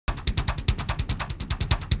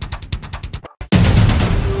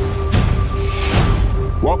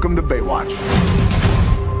Welcome to Baywatch.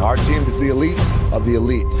 Our team is the elite of the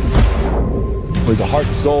elite. We're the heart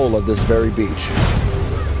and soul of this very beach.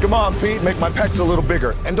 Come on, Pete, make my pecs a little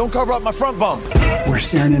bigger. And don't cover up my front bump. We're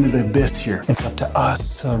staring into the abyss here. It's up to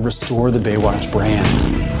us to restore the Baywatch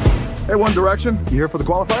brand. Hey, One Direction, you here for the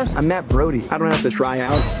qualifiers? I'm Matt Brody. I don't have to try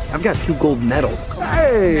out. I've got 2 gold medals.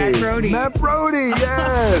 Hey! Matt Brody. Matt Brody,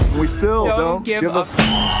 yes! We still don't give up.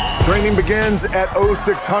 Training begins at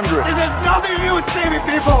 0600. This has nothing to do with saving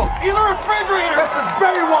people. These are refrigerators. This is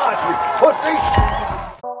Baywatch, you pussy!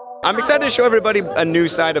 I'm excited to show everybody a new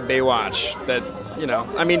side of Baywatch that, you know,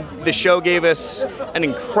 I mean, the show gave us an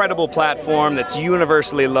incredible platform that's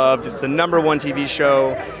universally loved. It's the #1 TV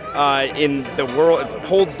show in the world. It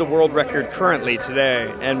holds the world record currently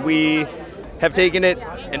today. And we have taken it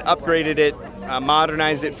and upgraded it,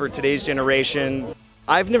 modernized it for today's generation.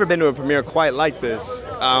 I've never been to a premiere quite like this.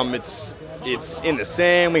 It's in the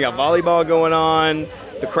sand, we got volleyball going on,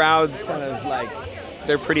 the crowd's kind of like,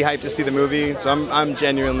 they're pretty hyped to see the movie, so I'm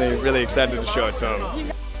genuinely really excited to show it to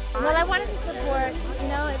them. Well, I wanted to support, you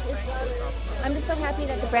know, I'm just so happy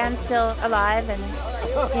that the brand's still alive, and,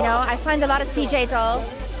 you know, I signed a lot of CJ dolls,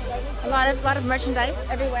 a lot of merchandise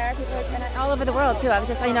everywhere, and all over the world too. I was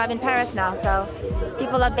just, you know, I'm in Paris now, so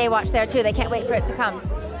people love Baywatch there too. They can't wait for it to come.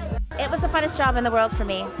 It was the funnest job in the world for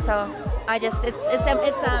me, so I just, it's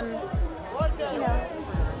you know,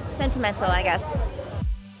 sentimental, I guess.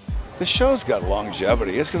 The show's got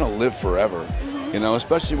longevity. It's going to live forever, you know,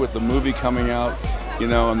 especially with the movie coming out, you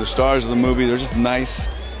know, and the stars of the movie. They're just nice.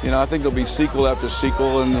 You know, I think there'll be sequel after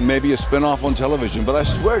sequel and maybe a spinoff on television. But I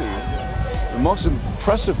swear to you, the most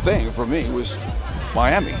impressive thing for me was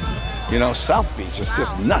Miami. You know, South Beach. It's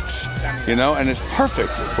just nuts, you know, and it's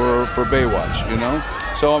perfect for Baywatch, you know.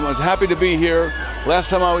 So I'm happy to be here. Last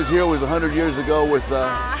time I was here was 100 years ago with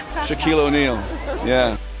Shaquille O'Neal.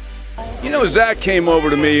 Yeah. You know, Zach came over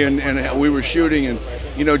to me and we were shooting, and,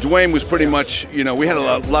 you know, Dwayne was pretty much, you know, we had a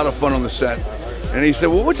lot of fun on the set. And he said,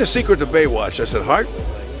 well, what's the secret to Baywatch? I said, heart,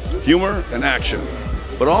 humor, and action.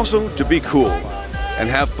 But also to be cool and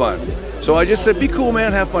have fun. So I just said, be cool,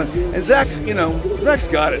 man, have fun. And Zach's, you know, Zach's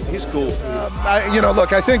got it. He's cool. You know,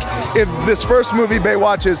 look, I think if this first movie,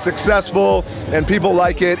 Baywatch, is successful and people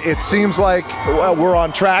like it, it seems like, well, we're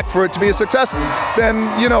on track for it to be a success.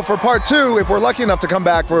 Then, you know, for part 2, if we're lucky enough to come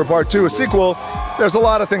back for a part 2, a sequel, there's a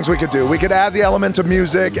lot of things we could do. We could add the element of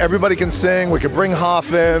music. Everybody can sing. We could bring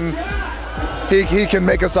Hoff in. He can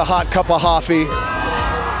make us a hot cup of Hoffy.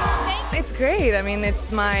 It's great. I mean,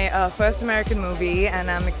 it's my first American movie,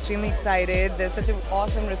 and I'm extremely excited. There's such an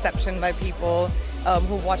awesome reception by people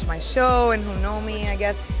who watch my show and who know me, I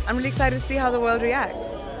guess. I'm really excited to see how the world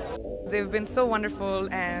reacts. They've been so wonderful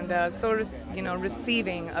and so, you know,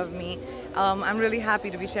 receiving of me. I'm really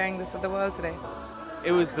happy to be sharing this with the world today.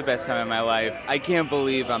 It was the best time of my life. I can't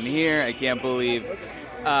believe I'm here. I can't believe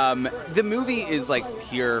the movie is like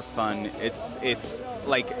pure fun. It's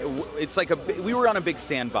like we were on a big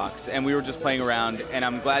sandbox and we were just playing around, and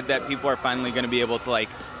I'm glad that people are finally going to be able to like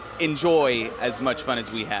enjoy as much fun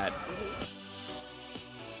as we had.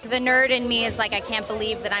 The nerd in me is like, I can't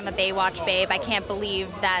believe that I'm a Baywatch babe. I can't believe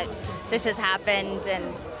that this has happened,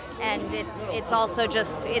 and it's also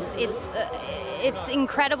just it's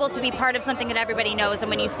incredible to be part of something that everybody knows, and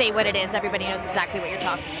when you say what it is, everybody knows exactly what you're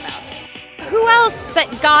talking about. Who else but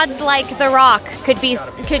God like The Rock could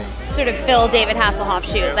sort of fill David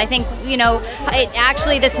Hasselhoff's shoes? I think, you know,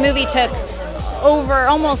 actually this movie took over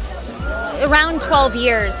almost around 12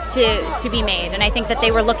 years to be made, and I think that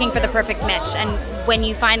they were looking for the perfect match, and when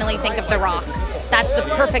you finally think of The Rock, that's the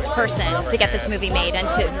perfect person to get this movie made and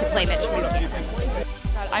to play Mitch Buchanan.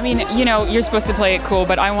 I mean, you know, you're supposed to play it cool,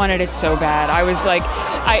 but I wanted it so bad. I was like,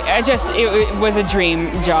 it was a dream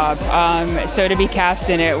job. So to be cast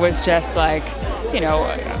in it was just like, you know,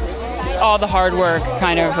 all the hard work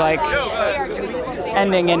kind of like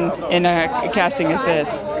ending in a casting as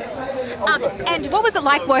this. And what was it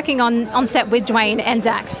like working on set with Dwayne and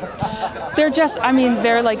Zach? They're just, I mean,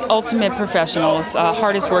 they're like ultimate professionals,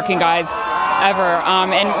 hardest working guys ever.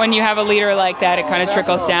 And when you have a leader like that, it kind of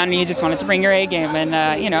trickles down and you just want it to bring your A game.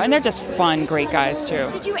 And, you know, and they're just fun, great guys too.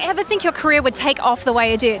 Did you ever think your career would take off the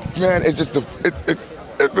way it did? Man, it's just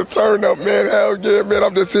it's a turn up, man. Hell yeah, man.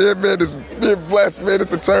 I'm just here, man. Just being blessed, man.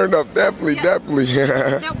 It's a turn up. Definitely.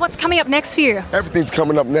 Now, what's coming up next for you? Everything's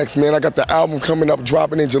coming up next, man. I got the album coming up,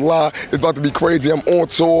 dropping in July. It's about to be crazy. I'm on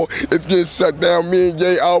tour. It's getting shut down. Me and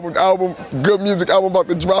Ye album, good music album about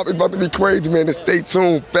to drop. It's about to be crazy, man. And stay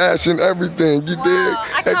tuned. Fashion, everything. You dig?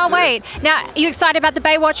 I can't wait. Now, are you excited about the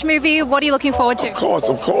Baywatch movie? What are you looking forward to? Of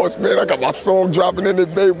course, man. I got my song dropping in the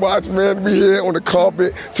Baywatch, man. We here on the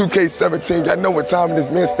carpet. 2K17. Y'all know what time it is.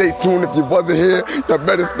 man. Stay tuned. If you wasn't here, you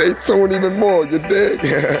better stay tuned even more. You dig?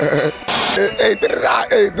 Hey,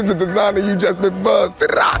 the designer, you just been buzzed. The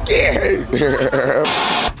rock,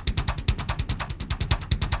 yeah.